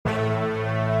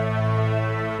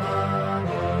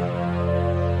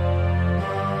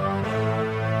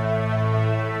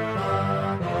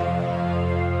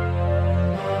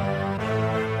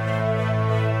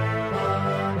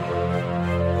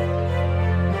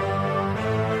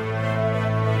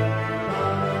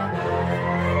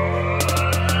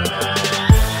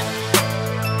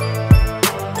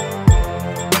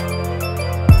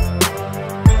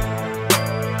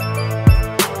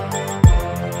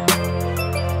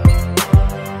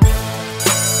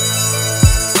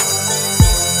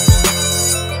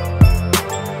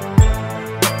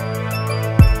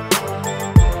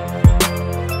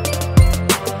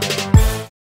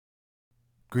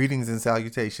and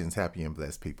salutations, happy and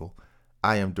blessed people.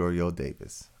 I am Doriel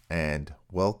Davis, and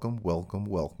welcome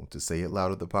to Say It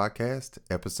Louder, the podcast,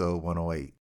 episode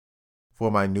 108. For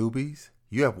my newbies,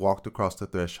 you have walked across the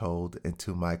threshold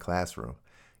into my classroom.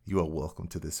 You are welcome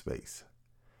to this space.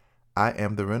 I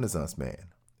am the Renaissance Man,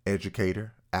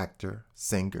 educator, actor,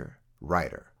 singer,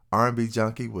 writer, R&B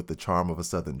junkie with the charm of a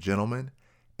Southern gentleman,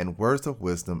 and words of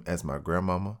wisdom as my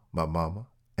grandmama, my mama,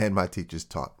 and my teachers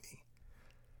taught me.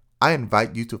 I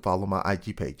invite you to follow my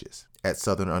IG pages at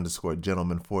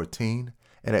Southern_Gentleman14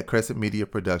 and at Crescent Media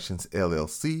Productions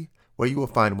LLC, where you will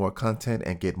find more content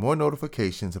and get more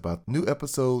notifications about new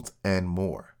episodes and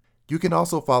more. You can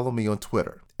also follow me on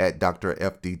Twitter at Dr.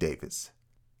 FD Davis.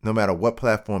 No matter what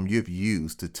platform you've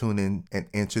used to tune in and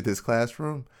enter this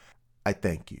classroom, I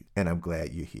thank you and I'm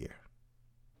glad you're here.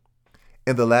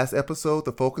 In the last episode,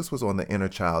 the focus was on the inner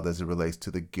child as it relates to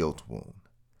the guilt wound.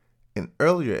 In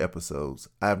earlier episodes,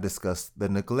 I have discussed the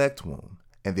neglect wound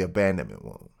and the abandonment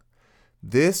wound.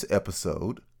 This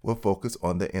episode will focus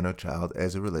on the inner child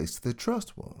as it relates to the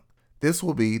trust wound. This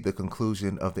will be the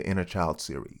conclusion of the inner child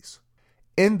series.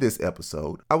 In this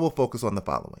episode, I will focus on the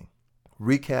following: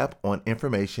 recap on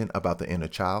information about the inner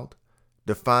child,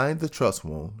 define the trust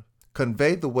wound,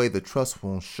 convey the way the trust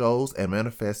wound shows and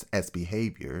manifests as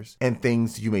behaviors and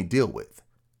things you may deal with.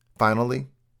 Finally,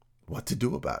 what to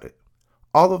do about it.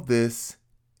 All of this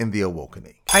in the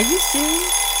awakening. Are you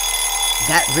serious?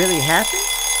 That really happened?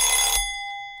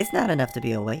 It's not enough to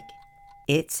be awake.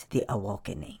 It's the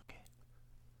awakening.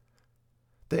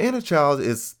 The inner child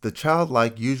is the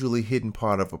childlike, usually hidden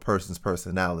part of a person's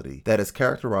personality that is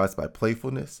characterized by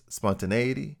playfulness,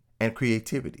 spontaneity, and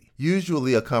creativity,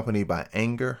 usually accompanied by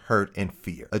anger, hurt, and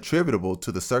fear, attributable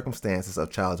to the circumstances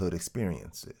of childhood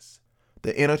experiences.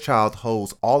 The inner child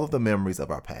holds all of the memories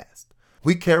of our past.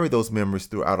 We carry those memories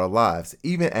throughout our lives,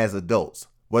 even as adults,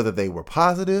 whether they were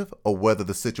positive or whether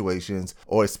the situations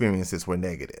or experiences were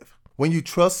negative. When you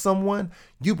trust someone,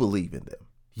 you believe in them.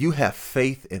 You have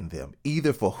faith in them,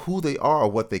 either for who they are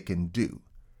or what they can do.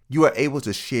 You are able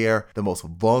to share the most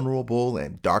vulnerable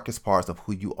and darkest parts of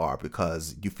who you are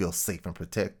because you feel safe and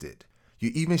protected.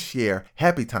 You even share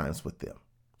happy times with them.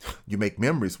 You make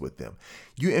memories with them.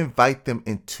 You invite them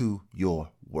into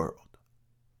your world.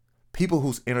 People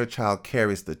whose inner child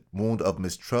carries the wound of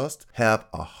mistrust have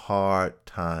a hard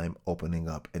time opening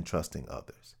up and trusting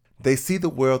others. They see the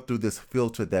world through this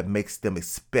filter that makes them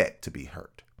expect to be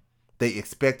hurt. They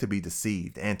expect to be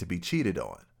deceived and to be cheated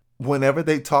on. Whenever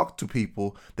they talk to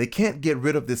people, they can't get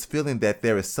rid of this feeling that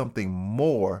there is something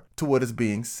more to what is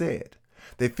being said.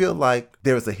 They feel like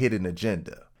there is a hidden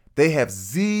agenda. They have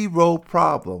zero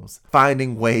problems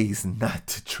finding ways not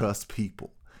to trust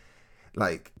people.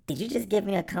 Did you just give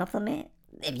me a compliment?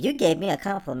 If you gave me a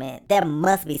compliment, there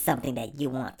must be something that you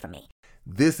want from me.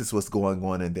 This is what's going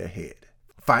on in their head.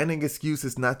 Finding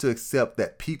excuses not to accept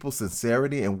that people's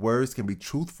sincerity and words can be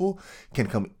truthful can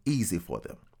come easy for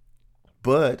them.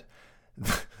 But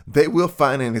they will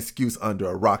find an excuse under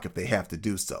a rock if they have to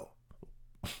do so.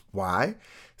 Why?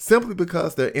 Simply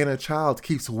because their inner child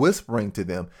keeps whispering to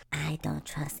them, I don't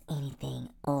trust anything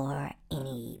or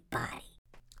anybody.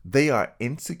 They are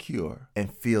insecure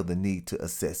and feel the need to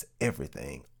assess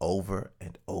everything over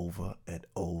and over and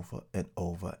over and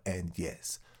over and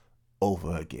yes,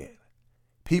 over again.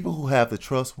 People who have the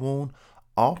trust wound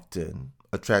often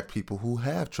attract people who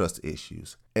have trust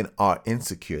issues and are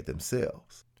insecure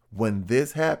themselves. When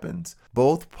this happens,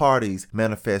 both parties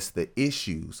manifest the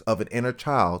issues of an inner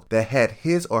child that had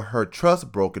his or her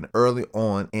trust broken early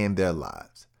on in their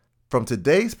lives. From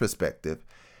today's perspective,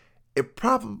 it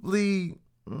probably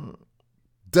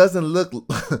doesn't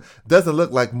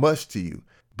look like much to you,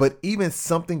 but even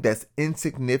something that's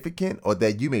insignificant or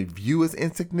that you may view as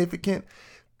insignificant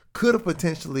could have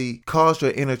potentially caused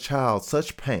your inner child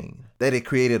such pain that it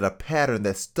created a pattern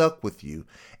that stuck with you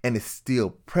and is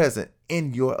still present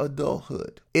in your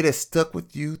adulthood. It has stuck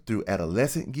with you through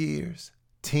adolescent years,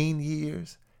 teen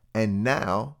years, and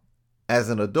now, as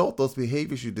an adult, those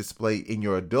behaviors you display in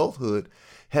your adulthood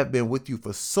have been with you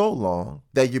for so long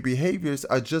that your behaviors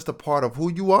are just a part of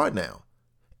who you are now.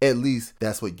 At least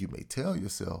that's what you may tell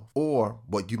yourself, or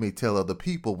what you may tell other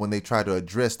people when they try to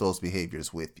address those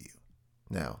behaviors with you.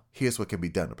 Now, here's what can be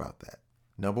done about that.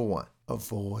 Number one,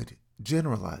 avoid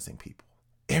generalizing people.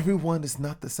 Everyone is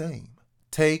not the same.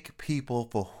 Take people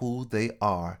for who they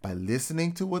are by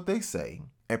listening to what they say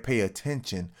and pay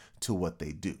attention to what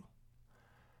they do.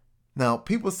 Now,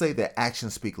 people say that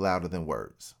actions speak louder than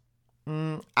words.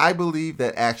 I believe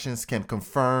that actions can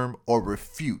confirm or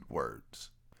refute words.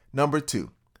 Number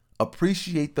two,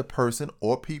 appreciate the person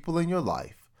or people in your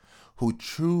life who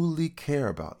truly care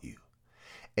about you.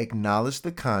 Acknowledge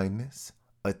the kindness,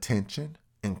 attention,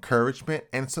 encouragement,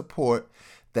 and support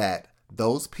that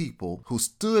those people who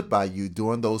stood by you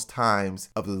during those times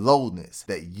of lowness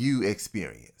that you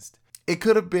experienced. It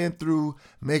could have been through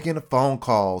making a phone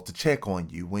call to check on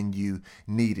you when you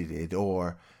needed it,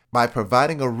 or by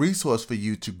providing a resource for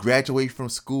you to graduate from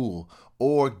school,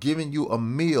 or giving you a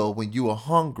meal when you were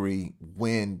hungry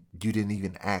when you didn't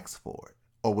even ask for it,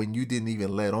 or when you didn't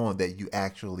even let on that you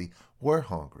actually were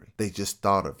hungry. They just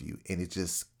thought of you and it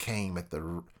just came at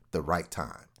the right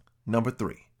time. Number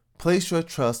 3, place your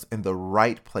trust in the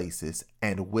right places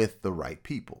and with the right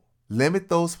people. Limit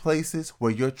those places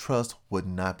where your trust would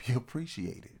not be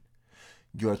appreciated.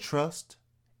 Your trust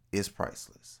is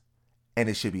priceless, and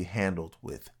it should be handled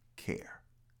with care.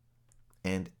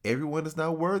 And everyone is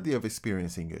not worthy of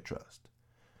experiencing your trust.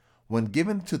 When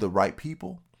given to the right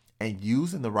people and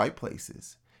used in the right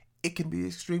places, it can be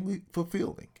extremely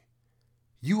fulfilling.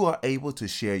 You are able to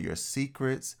share your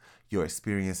secrets, your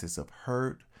experiences of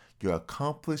hurt, your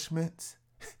accomplishments,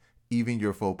 even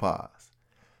your faux pas.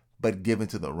 But given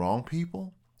to the wrong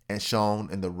people and shown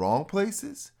in the wrong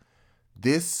places,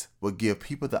 this will give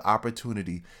people the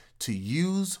opportunity to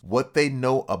use what they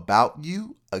know about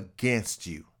you against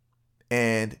you.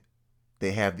 And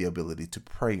they have the ability to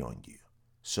prey on you.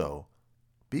 So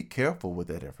be careful with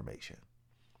that information.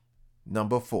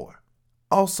 Number 4,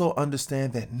 also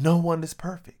understand that no one is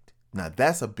perfect. Now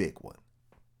that's a big one.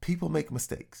 People make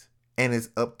mistakes, and it's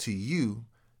up to you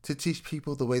to teach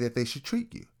people the way that they should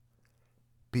treat you.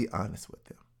 Be honest with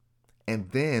them. And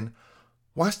then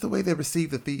watch the way they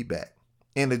receive the feedback,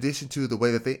 in addition to the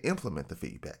way that they implement the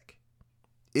feedback.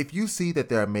 If you see that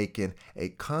they're making a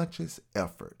conscious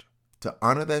effort to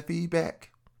honor that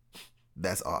feedback,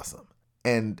 that's awesome.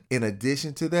 And in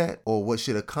addition to that, or what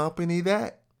should accompany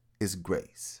that, is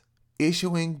grace.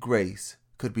 Issuing grace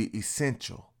could be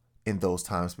essential in those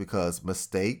times because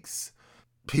mistakes,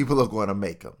 people are going to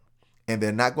make them. And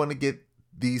they're not going to get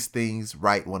these things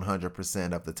right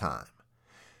 100% of the time.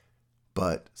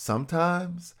 But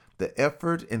sometimes the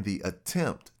effort and the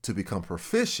attempt to become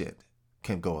proficient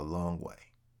can go a long way.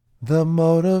 The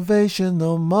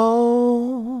motivational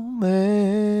moment.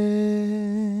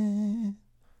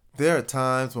 There are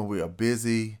times when we are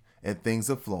busy and things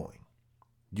are flowing.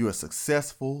 You are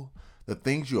successful. The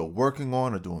things you are working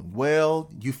on are doing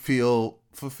well. You feel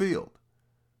fulfilled.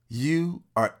 You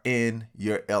are in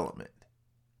your element.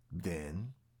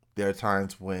 Then there are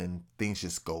times when things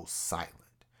just go silent.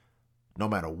 No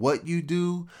matter what you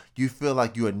do, you feel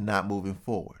like you are not moving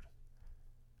forward.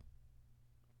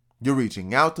 You're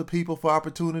reaching out to people for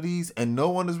opportunities and no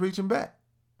one is reaching back.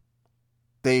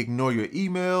 They ignore your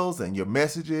emails and your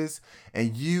messages,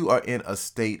 and you are in a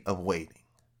state of waiting.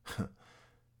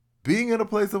 Being in a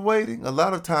place of waiting a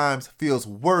lot of times feels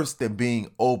worse than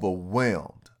being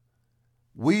overwhelmed.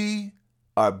 We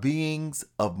are beings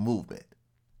of movement.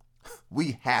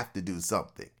 We have to do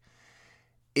something.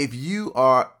 If you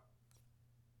are,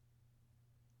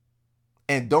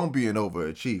 and don't be an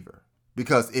overachiever,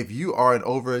 because if you are an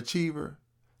overachiever,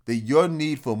 then your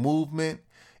need for movement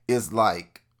is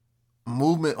like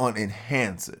movement on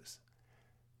enhancers.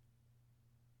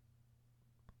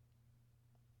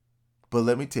 But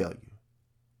let me tell you,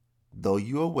 though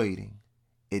you are waiting,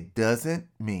 it doesn't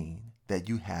mean that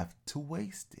you have to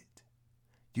waste it.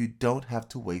 You don't have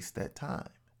to waste that time.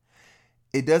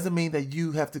 It doesn't mean that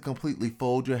you have to completely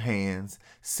fold your hands,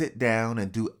 sit down,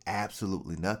 and do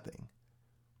absolutely nothing.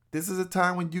 This is a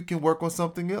time when you can work on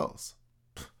something else.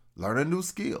 Learn a new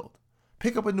skill.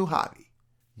 Pick up a new hobby.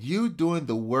 You doing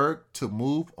the work to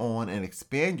move on and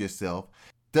expand yourself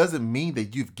doesn't mean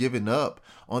that you've given up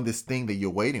on this thing that you're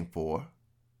waiting for.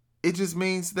 It just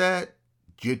means that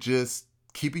you're just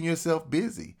keeping yourself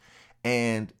busy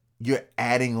and you're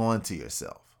adding on to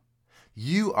yourself.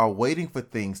 You are waiting for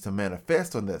things to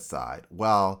manifest on that side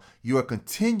while you are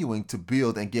continuing to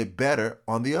build and get better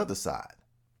on the other side.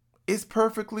 It's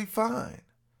perfectly fine.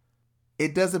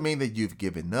 It doesn't mean that you've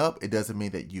given up. It doesn't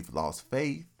mean that you've lost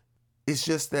faith. It's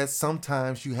just that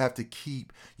sometimes you have to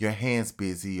keep your hands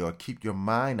busy or keep your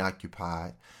mind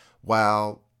occupied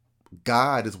while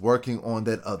God is working on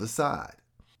that other side.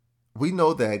 We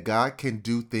know that God can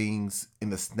do things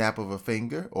in the snap of a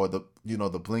finger or the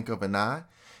blink of an eye.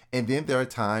 And then there are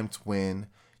times when,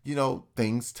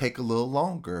 things take a little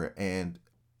longer, and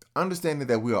understanding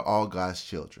that we are all God's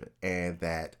children and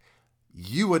that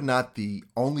you are not the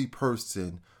only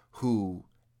person who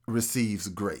receives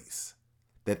grace,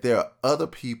 that there are other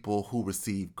people who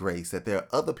receive grace, that there are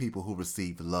other people who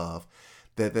receive love,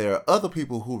 that there are other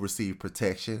people who receive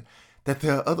protection, that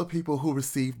there are other people who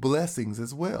receive blessings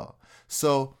as well.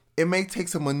 So it may take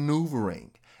some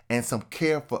maneuvering and some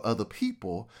care for other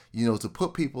people, to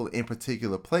put people in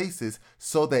particular places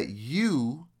so that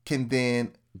you can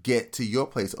then get to your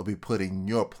place or be put in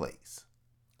your place.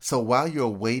 So while you're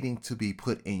waiting to be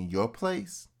put in your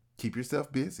place, keep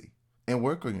yourself busy and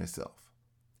work on yourself.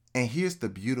 And here's the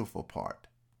beautiful part.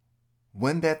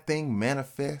 When that thing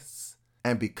manifests,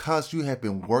 and because you have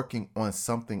been working on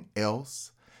something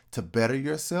else to better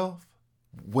yourself,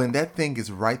 when that thing is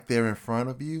right there in front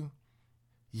of you,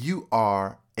 you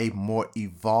are a more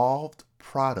evolved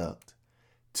product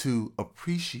to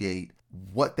appreciate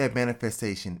what that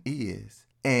manifestation is.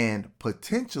 And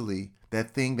potentially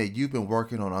that thing that you've been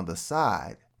working on the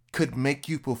side could make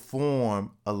you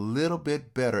perform a little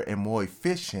bit better and more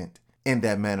efficient in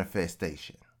that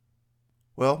manifestation.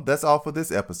 Well, that's all for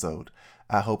this episode.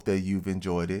 I hope that you've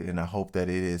enjoyed it, and I hope that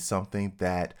it is something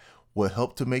that will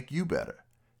help to make you better.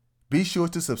 Be sure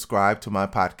to subscribe to my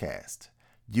podcast.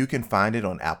 You can find it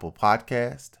on Apple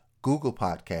Podcast, Google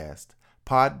Podcast,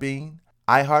 Podbean,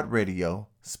 iHeartRadio,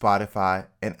 Spotify,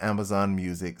 and Amazon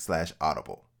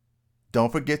Music/Audible.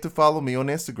 Don't forget to follow me on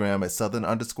Instagram at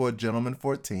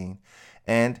Southern_Gentleman14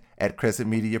 and at Crescent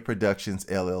Media Productions,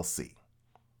 LLC.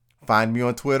 Find me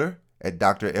on Twitter at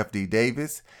Dr. FD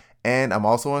Davis, and I'm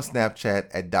also on Snapchat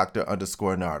at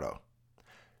Dr._Nardo.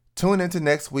 Tune into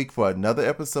next week for another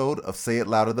episode of Say It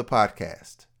Louder, the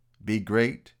podcast. Be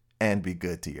great and be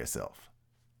good to yourself.